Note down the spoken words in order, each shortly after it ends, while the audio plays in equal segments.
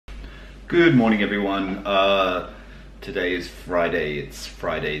Good morning, everyone. Today is Friday. It's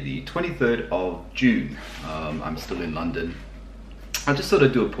Friday the 23rd of June. I'm still in London. I just thought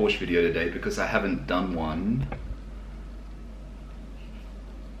I'd do a Porsche video today because I haven't done one.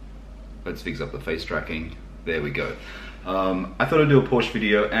 Let's fix up the face tracking. There we go. I thought I'd do a Porsche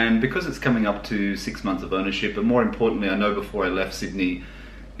video, and because it's coming up to 6 months of ownership, but more importantly, I know before I left Sydney,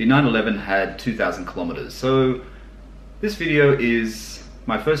 the 911 had 2,000 kilometers. So this video is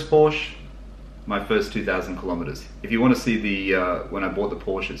my first Porsche, my first 2,000 kilometers. If you want to see the when I bought the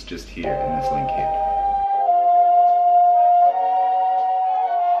Porsche, it's just here in this link here.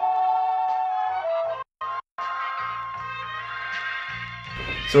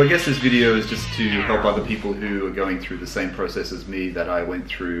 So I guess this video is just to help other people who are going through the same process as me that I went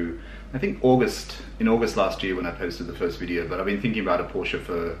through, I think in August last year when I posted the first video, but I've been thinking about a Porsche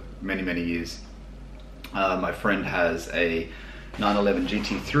for many years. My friend has a 911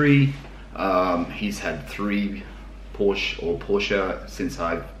 GT3. He's had 3 Porsche since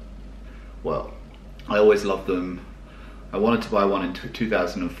I always loved them. I wanted to buy one in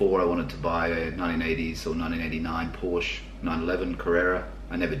 2004. I wanted to buy a 1980s or 1989 Porsche 911 Carrera.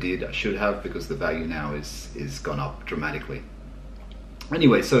 I never did. I should have, because the value now is gone up dramatically.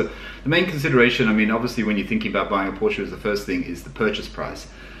 Anyway, so the main consideration, I mean, obviously when you're thinking about buying a Porsche, the first thing is the purchase price.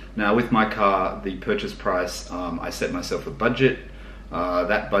 Now with my car, the purchase price, I set myself a budget.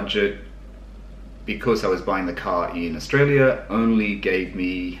 That budget, because I was buying the car in Australia, only gave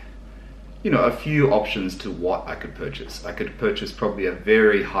me, a few options to what I could purchase. I could purchase probably a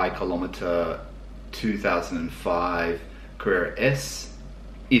very high kilometer 2005 Carrera S,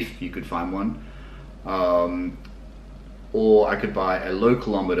 if you could find one, or I could buy a low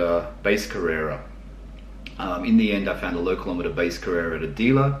kilometer base Carrera. In the end, I found a low kilometer base Carrera at a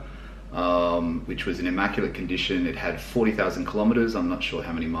dealer, which was in immaculate condition. It had 40,000 kilometers. I'm not sure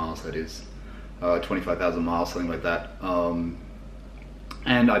how many miles that is. 25,000 miles, something like that.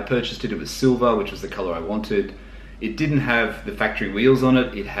 And I purchased it. It was silver, which was the color I wanted. It didn't have the factory wheels on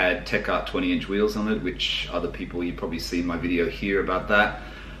it. It had Tech Art 20-inch wheels on it, which other people, you probably see my video here about that.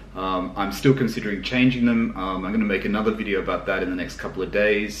 I'm still considering changing them. I'm going to make another video about that in the next couple of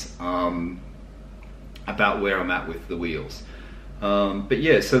days, about where I'm at with the wheels. But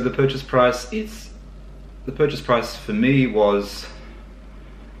yeah, so the purchase price for me was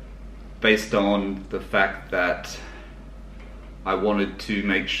based on the fact that I wanted to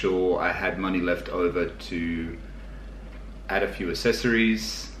make sure I had money left over to add a few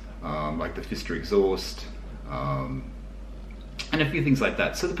accessories, like the Fister exhaust, and a few things like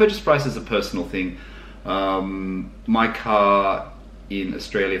that. So the purchase price is a personal thing. My car in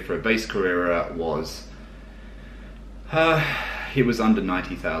Australia for a base Carrera was, it was under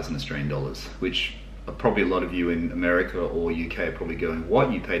 90,000 Australian dollars, which probably a lot of you in America or UK are probably going,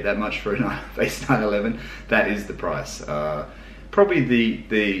 what, you paid that much for a base 911? That is the price. Probably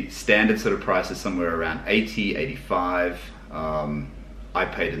the standard sort of price is somewhere around 80, 85. I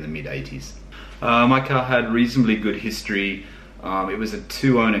paid in the mid 80s. My car had reasonably good history. It was a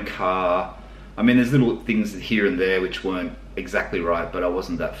 2-owner car. I mean, there's little things here and there which weren't exactly right, but I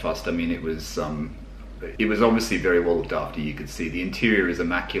wasn't that fussed. I mean, it was obviously very well looked after. You could see the interior is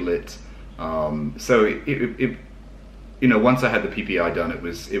immaculate. So once I had the PPI done, it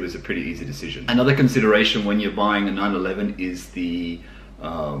was a pretty easy decision. Another consideration when you're buying a 911 is the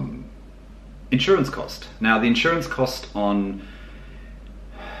insurance cost. Now, the insurance cost on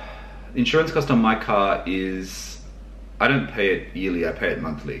my car is, I don't pay it yearly, I pay it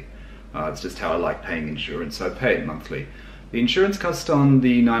monthly. It's just how I like paying insurance, so I pay it monthly. The insurance cost on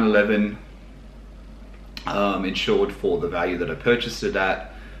the 911, insured for the value that I purchased it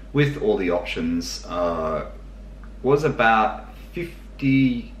at, with all the options, was about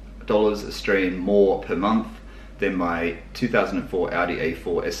 $50 Australian more per month than my 2004 Audi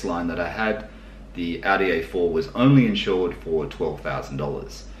A4 S-Line that I had. The Audi A4 was only insured for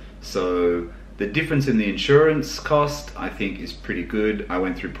 $12,000. So the difference in the insurance cost, I think, is pretty good. I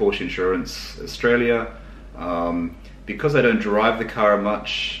went through Porsche Insurance Australia. Because I don't drive the car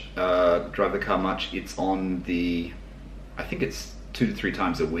much, it's on the, I think it's 2 to 3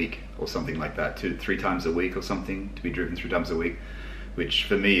 times a week or something like that, 2 to 3 times a week or something, to be driven 3 times a week, which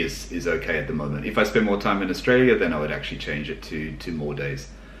for me is okay at the moment. If I spend more time in Australia, then I would actually change it to more days.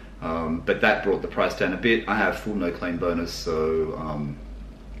 But that brought the price down a bit. I have full no claim bonus, so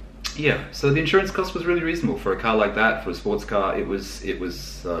yeah. So the insurance cost was really reasonable for a car like that. For a sports car, it's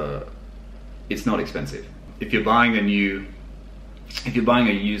not expensive. If you're buying a used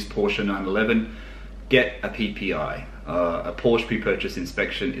Porsche 911, get a PPI. A Porsche pre-purchase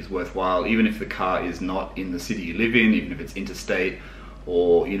inspection is worthwhile, even if the car is not in the city you live in, even if it's interstate,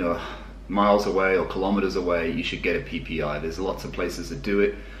 or miles away or kilometers away, you should get a PPI. There's lots of places that do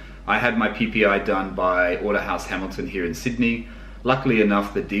it. I had my PPI done by Autohaus Hamilton here in Sydney. Luckily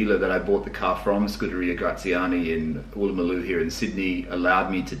enough, the dealer that I bought the car from, Scuderia Graziani in Woolloomooloo here in Sydney,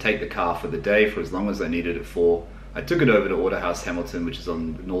 allowed me to take the car for the day for as long as I needed it for. I took it over to Autohaus Hamilton, which is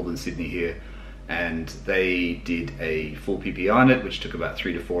on northern Sydney here, and they did a full PPI on it, which took about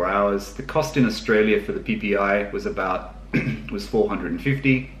 3 to 4 hours. The cost in Australia for the PPI was about was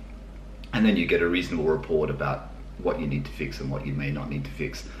 $450, and then you get a reasonable report about what you need to fix and what you may not need to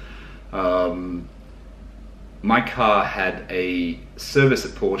fix. My car had a service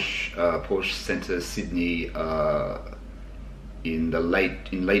at Porsche Centre Sydney in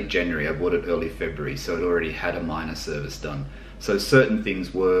late January. I bought it early February, so it already had a minor service done. So certain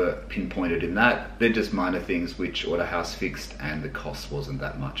things were pinpointed in that. They're just minor things which Autohaus fixed, and the cost wasn't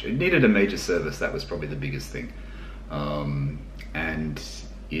that much. It needed a major service. That was probably the biggest thing, and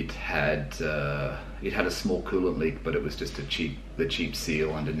it had a small coolant leak, but it was just the cheap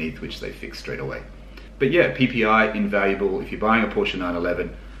seal underneath, which they fixed straight away. But yeah, PPI, invaluable. If you're buying a Porsche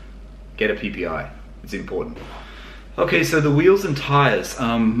 911, get a PPI. It's important. Okay, so the wheels and tires.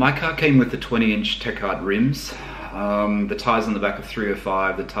 My car came with the 20-inch Tecart rims. The tires on the back are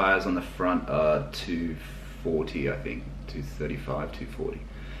 305. The tires on the front are 240, I think. 235, 240.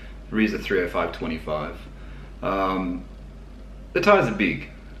 The rears are 305, 25. The tires are big.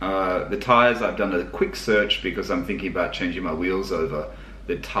 The tires, I've done a quick search because I'm thinking about changing my wheels over.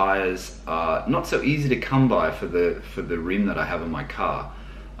 The tires are not so easy to come by for the rim that I have on my car.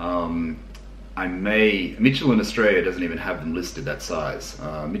 Michelin Australia doesn't even have them listed that size.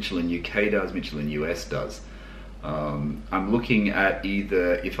 Michelin UK does, Michelin US does. I'm looking at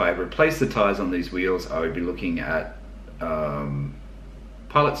either, if I replace the tires on these wheels, I would be looking at Pilot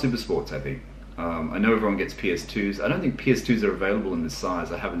Supersports, I think. I know everyone gets PS2s. I don't think PS2s are available in this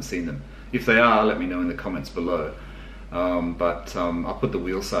size. I haven't seen them. If they are, let me know in the comments below. I'll put the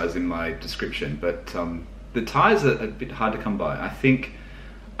wheel size in my description. But the tires are a bit hard to come by. I think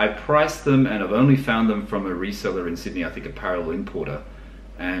I priced them, and I've only found them from a reseller in Sydney, I think a parallel importer.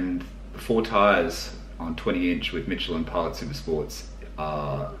 And the 4 tires on 20-inch with Michelin Pilot Supersports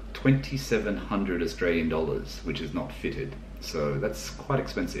are 2,700 Australian dollars, which is not fitted. So that's quite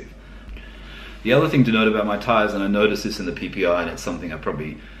expensive. The other thing to note about my tires, and I noticed this in the PPI, and it's something I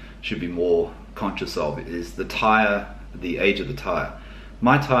probably should be more conscious of, is the age of the tire.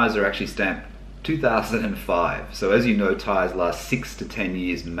 My tires are actually stamped 2005. So as you know, tires last 6 to 10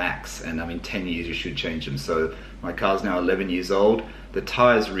 years max, and I mean 10 years you should change them. So my car's now 11 years old. The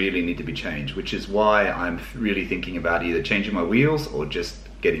tires really need to be changed, which is why I'm really thinking about either changing my wheels or just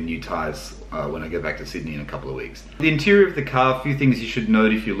getting new tires when I go back to Sydney in a couple of weeks. The interior of the car, a few things you should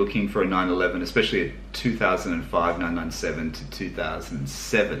note if you're looking for a 911, especially a 2005 997 to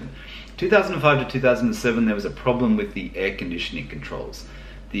 2007. 2005 to 2007, there was a problem with the air conditioning controls.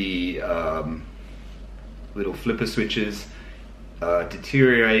 The little flipper switches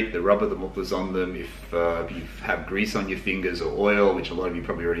deteriorate, the rubber that was on them, if you have grease on your fingers or oil, which a lot of you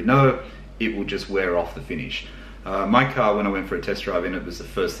probably already know, it will just wear off the finish. My car, when I went for a test drive in it, was the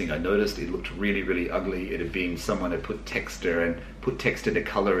first thing I noticed. It looked really, really ugly. It had been someone had put texture to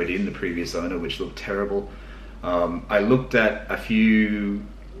color it in, the previous owner, which looked terrible. I looked at a few,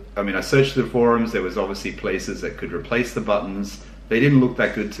 I searched the forums. There was obviously places that could replace the buttons. They didn't look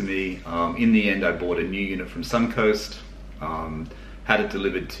that good to me. In the end, I bought a new unit from Suncoast, had it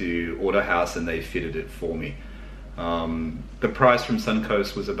delivered to Autohaus, and they fitted it for me. The price from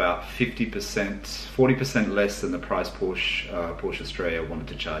Suncoast was about 40% less than the price Porsche Australia wanted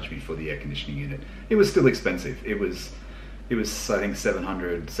to charge me for the air conditioning unit. It was still expensive. It was I think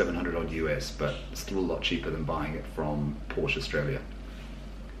 700 odd US, but still a lot cheaper than buying it from Porsche Australia.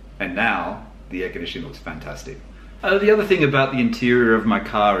 And now the air conditioning looks fantastic. The other thing about the interior of my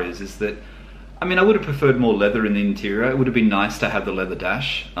car is that, I would have preferred more leather in the interior. It would have been nice to have the leather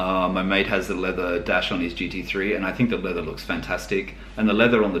dash. My mate has the leather dash on his GT3, and I think the leather looks fantastic. And the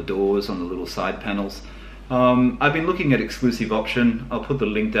leather on the doors, on the little side panels. I've been looking at Exclusive Option. I'll put the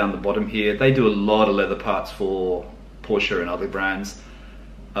link down the bottom here. They do a lot of leather parts for Porsche and other brands.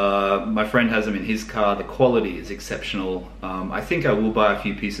 My friend has them in his car. The quality is exceptional. I think I will buy a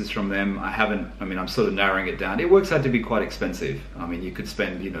few pieces from them. I'm sort of narrowing it down. It works out to be quite expensive. You could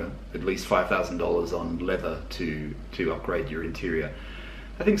spend, at least $5,000 on leather to upgrade your interior.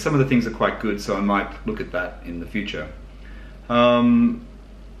 I think some of the things are quite good, so I might look at that in the future. Otherwise,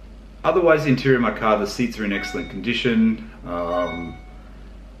 the interior of my car, the seats are in excellent condition.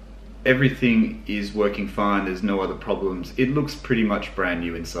 Everything is working fine. There's no other problems. It looks pretty much brand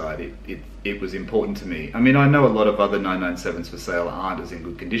new inside. It was important to me. I know a lot of other 997s for sale aren't as in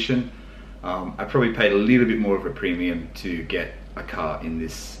good condition. I probably paid a little bit more of a premium to get a car in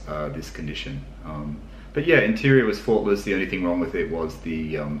this this condition. But yeah, interior was faultless. The only thing wrong with it was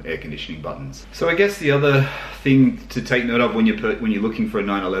the air conditioning buttons. So I guess the other thing to take note of when you're looking for a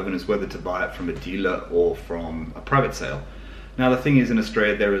 911 is whether to buy it from a dealer or from a private sale. Now the thing is, in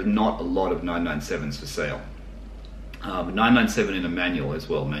Australia there is not a lot of 997s for sale. 997 in a manual as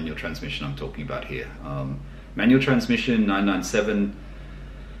well, manual transmission I'm talking about here. Manual transmission, 997,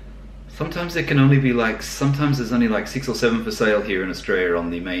 sometimes there can only be sometimes there's only like 6 or 7 for sale here in Australia on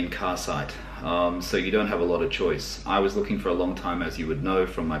the main car site. So you don't have a lot of choice. I was looking for a long time, as you would know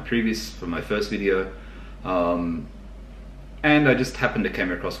from my first video, and I just happened to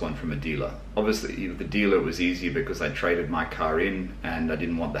come across one from a dealer. Obviously the dealer was easier because I traded my car in and I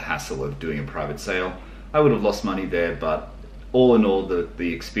didn't want the hassle of doing a private sale. I would have lost money there, but all in all,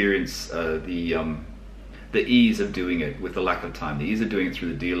 the experience, the ease of doing it with the lack of time, the ease of doing it through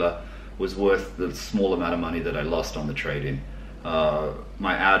the dealer was worth the small amount of money that I lost on the trade-in.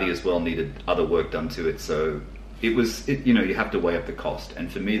 My Audi as well needed other work done to it, so you know, you have to weigh up the cost, and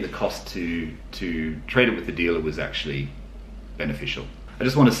for me the cost to trade it with the dealer was actually beneficial. I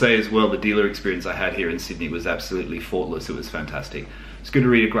just want to say as well, the dealer experience I had here in Sydney was absolutely faultless. It was fantastic.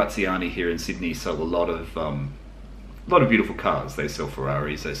 Scuderia Graziani here in Sydney sell a lot of beautiful cars. They sell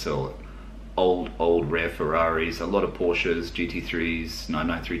Ferraris, they sell old rare Ferraris, a lot of Porsches, GT3s,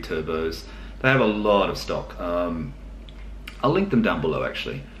 993 turbos. They have a lot of stock. I'll link them down below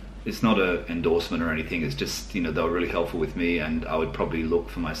actually. It's not an endorsement or anything, it's just, you know, they were really helpful with me and I would probably look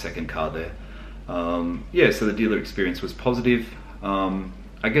for my second car there. Yeah, so the dealer experience was positive.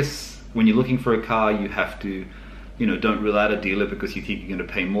 I guess when you're looking for a car, you have to, you know, don't rule out a dealer because you think you're going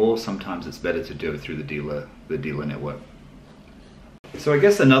to pay more. Sometimes it's better to do it through the dealer network. So I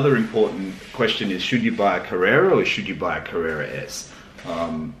guess another important question is, should you buy a Carrera or should you buy a Carrera S?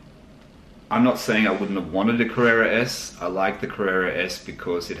 I'm not saying I wouldn't have wanted a Carrera S. I like the Carrera S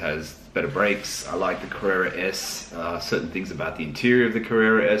because it has better brakes. I like the Carrera S, certain things about the interior of the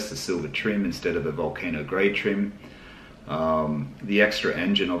Carrera S, the silver trim instead of the volcano grey trim. The extra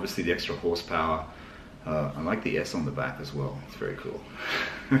engine, obviously the extra horsepower. I like the S on the back as well, it's very cool.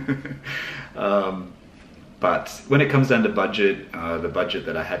 But when it comes down to budget, the budget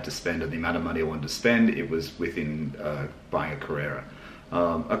that I had to spend and the amount of money I wanted to spend, it was within buying a Carrera.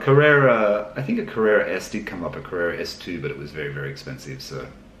 A Carrera, I think a Carrera S did come up, a Carrera S2, but it was very, very expensive, so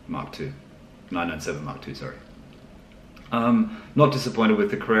Mark II, 997 Mark II, sorry. Not disappointed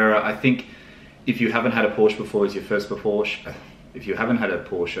with the Carrera. I think if you haven't had a Porsche before, it's your first Porsche. If you haven't had a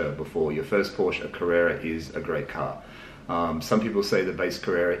Porsche before, your first Porsche, a Carrera is a great car. Some people say the base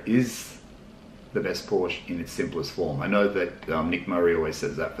Carrera is the best Porsche in its simplest form. I know that Nick Murray always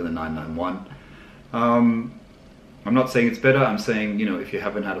says that for the 991. I'm not saying it's better, I'm saying, you know, if you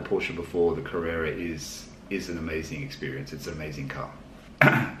haven't had a Porsche before, the Carrera is an amazing experience. It's an amazing car.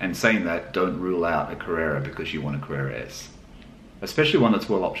 And saying that, don't rule out a Carrera because you want a Carrera S, especially one that's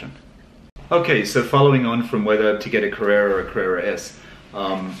well optioned. Okay, so following on from whether to get a Carrera or a Carrera S,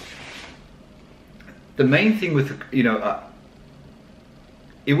 the main thing with, you know,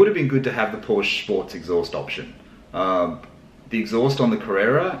 it would have been good to have the Porsche Sports exhaust option. The exhaust on the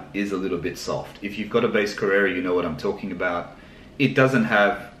Carrera is a little bit soft. If you've got a base Carrera, you know what I'm talking about. It doesn't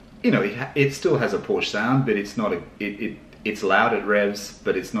have, you know, it still has a Porsche sound, but it's not it's loud at revs,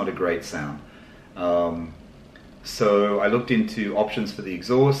 but it's not a great sound. So I looked into options for the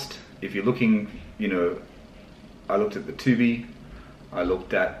exhaust. If you're looking, you know, I looked at the Tubi, I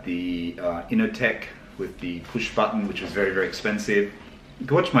looked at the Innotech with the push button, which was very, very expensive. You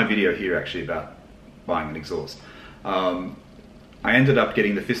can watch my video here actually about buying an exhaust. I ended up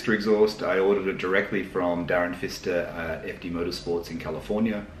getting the Pfister exhaust. I ordered it directly from Darren Pfister at FD Motorsports in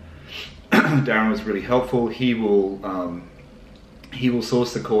California. Darren was really helpful. He will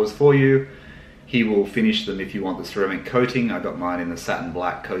source the cores for you. He will finish them if you want the ceramic coating. I got mine in the satin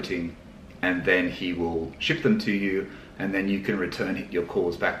black coating, and then he will ship them to you, and then you can return your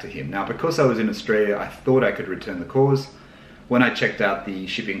cores back to him. Now, because I was in Australia, I thought I could return the cores. When I checked out the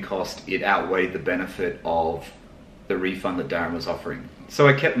shipping cost, it outweighed the benefit of the refund that Darren was offering. So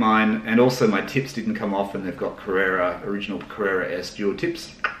I kept mine, and also my tips didn't come off, and they've got Carrera, original Carrera S dual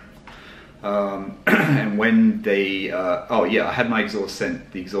tips. And when they, oh yeah, I had my exhaust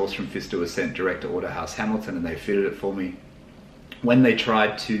sent, the exhaust from Pfister was sent direct to Autohaus Hamilton, and they fitted it for me. When they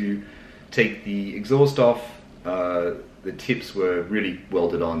tried to take the exhaust off, the tips were really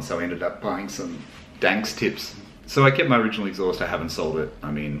welded on, so I ended up buying some Danks tips. So I kept my original exhaust, I haven't sold it.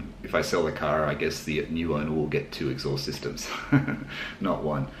 I mean, if I sell the car, I guess the new owner will get 2 exhaust systems, not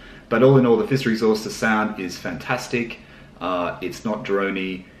 1. But all in all, the Pfister exhaust, the sound is fantastic. It's not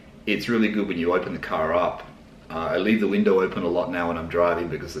droney. it's really good when you open the car up. I leave the window open a lot now when I'm driving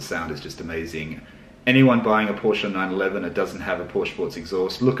because the sound is just amazing. Anyone buying a Porsche 911 that doesn't have a Motorsports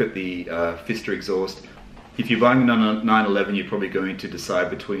exhaust, look at the Fister exhaust. If you're buying a 911, you're probably going to decide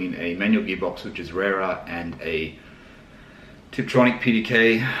between a manual gearbox, which is rarer, and a Tiptronic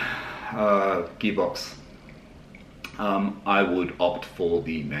PDK gearbox. I would opt for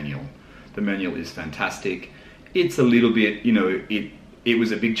the manual. The manual is fantastic. It's a little bit, you know, it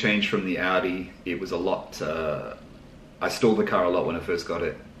was a big change from the Audi. It was a lot, I stalled the car a lot when I first got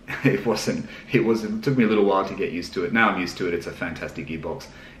it. It took me a little while to get used to it. Now I'm used to it. It's a fantastic gearbox.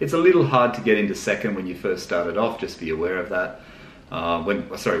 It's a little hard to get into second when you first started off, just be aware of that. When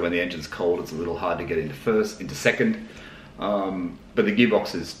the engine's cold, it's a little hard to get into second. But the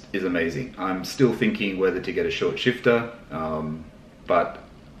gearbox is amazing. I'm still thinking whether to get a short shifter, but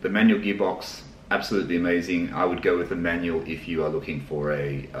the manual gearbox, absolutely amazing. I would go with the manual if you are looking for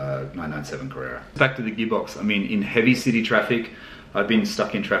a 997 Carrera. Back to the gearbox, I mean, in heavy city traffic, I've been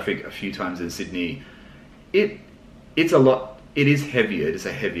stuck in traffic a few times in Sydney. It's a lot, it is heavier, it is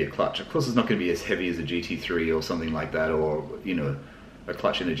a heavier clutch. Of course it's not going to be as heavy as a GT3 or something like that, or, you know, a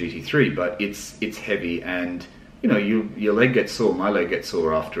clutch in a GT3, but it's heavy, and, you know, your leg gets sore. My leg gets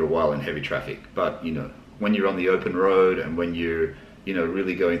sore after a while in heavy traffic, but, you know, when you're on the open road and when you're, you know,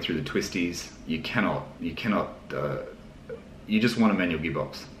 really going through the twisties, you just want a manual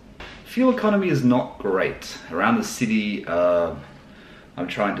gearbox. Fuel economy is not great. Around the city, I'm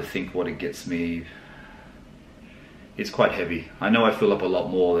trying to think what it gets me. It's quite heavy. I know I fill up a lot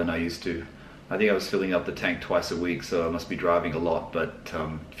more than I used to. I think I was filling up the tank twice a week, so I must be driving a lot, but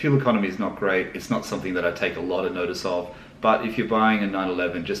fuel economy is not great. It's not something that I take a lot of notice of, but if you're buying a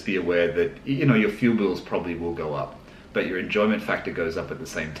 911, just be aware that, you know, your fuel bills probably will go up, but your enjoyment factor goes up at the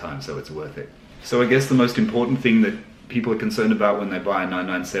same time, so it's worth it. So I guess the most important thing that people are concerned about when they buy a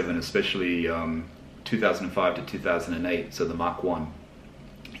 997, especially 2005 to 2008, so the Mark 1,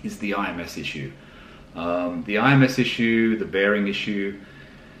 is the IMS issue. The IMS issue, the bearing issue,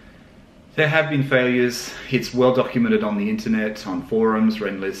 there have been failures. It's well documented on the internet, on forums,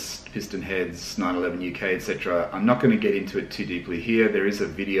 Renlist, Piston Heads, 911 UK, etc. I'm not going to get into it too deeply here. There is a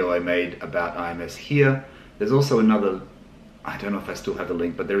video I made about IMS here. There's also another, I don't know if I still have the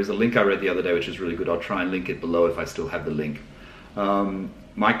link, but there is a link I read the other day which is really good. I'll try and link it below if I still have the link.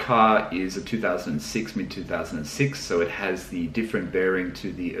 My car is a 2006, mid-2006, so it has the different bearing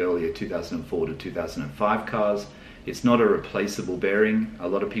to the earlier 2004 to 2005 cars. It's not a replaceable bearing. A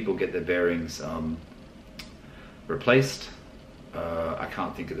lot of people get their bearings replaced. I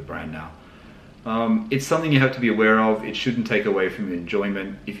can't think of the brand now. It's something you have to be aware of. It shouldn't take away from your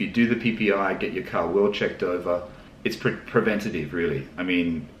enjoyment. If you do the PPI, get your car well checked over. It's preventative, really. I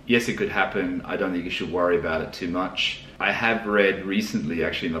mean, yes, it could happen. I don't think you should worry about it too much. I have read recently,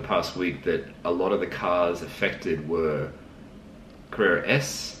 actually in the past week, that a lot of the cars affected were Carrera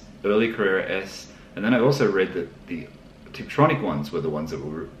S, early Carrera S, and then I also read that the Tiptronic ones were the ones that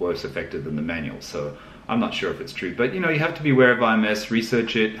were worse affected than the manual. So I'm not sure if it's true, but you know, you have to be aware of IMS,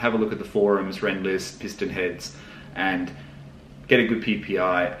 research it, have a look at the forums, Renlist, Piston Heads, and get a good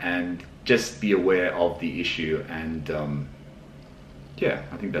PPI, and just be aware of the issue. And yeah,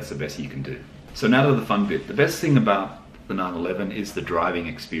 I think that's the best you can do. So now to the fun bit. The best thing about the 911 is the driving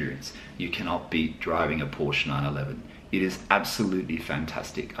experience. You cannot beat driving a Porsche 911. It is absolutely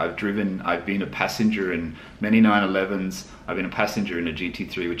fantastic. I've been a passenger in many 911s. I've been a passenger in a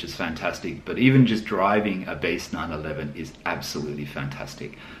GT3, which is fantastic, but even just driving a base 911 is absolutely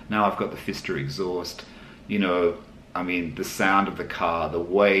fantastic. Now I've got the Fister exhaust, you know, I mean, the sound of the car, the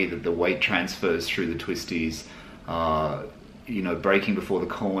way that the weight transfers through the twisties, you know, braking before the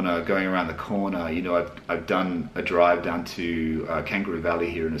corner, going around the corner. You know, I've done a drive down to Kangaroo Valley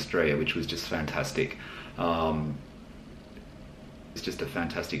here in Australia, which was just fantastic. It's just a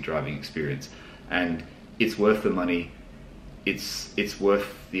fantastic driving experience, and it's worth the money. It's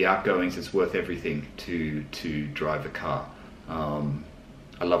worth the outgoings. It's worth everything to drive the car.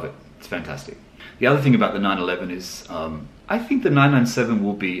 I love it. It's fantastic. The other thing about the 911 is I think the 997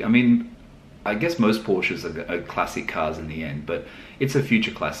 will be, I mean, I guess most Porsches are classic cars in the end, but it's a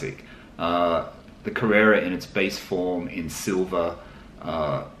future classic. The Carrera in its base form in silver,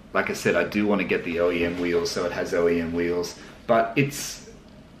 like I said, I do want to get the OEM wheels, so it has OEM wheels, but it's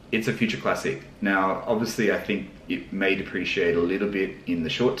a future classic. Now, obviously, I think it may depreciate a little bit in the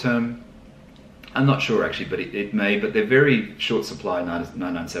short term. I'm not sure actually, but it may, but they're very short supply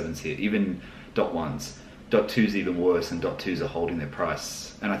 997s here, even dot ones. Dot 2's even worse, and dot 2's are holding their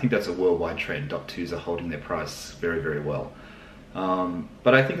price. And I think that's a worldwide trend. Dot 2's are holding their price very, very well.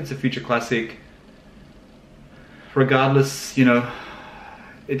 But I think it's a future classic. Regardless, you know,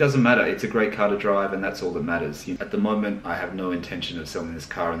 it doesn't matter. It's a great car to drive, and that's all that matters. At the moment, I have no intention of selling this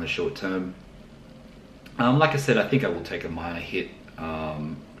car in the short term. Like I said, I think I will take a minor hit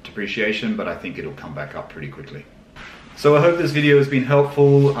depreciation, but I think it'll come back up pretty quickly. So I hope this video has been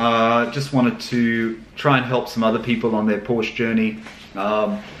helpful. Just wanted to try and help some other people on their Porsche journey.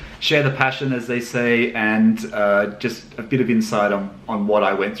 Share the passion, as they say, and just a bit of insight on what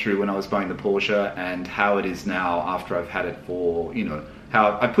I went through when I was buying the Porsche and how it is now after I've had it for, you know,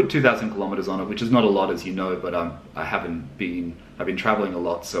 how I put 2,000 kilometers on it, which is not a lot, as you know, but I've been traveling a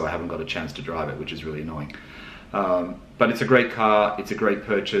lot, so I haven't got a chance to drive it, which is really annoying. But it's a great car, it's a great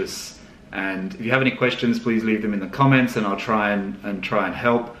purchase, and if you have any questions, please leave them in the comments, and I'll try and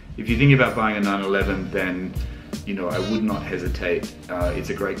help. If you're thinking about buying a 911, then you know, I would not hesitate. It's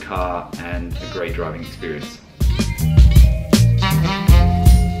a great car and a great driving experience.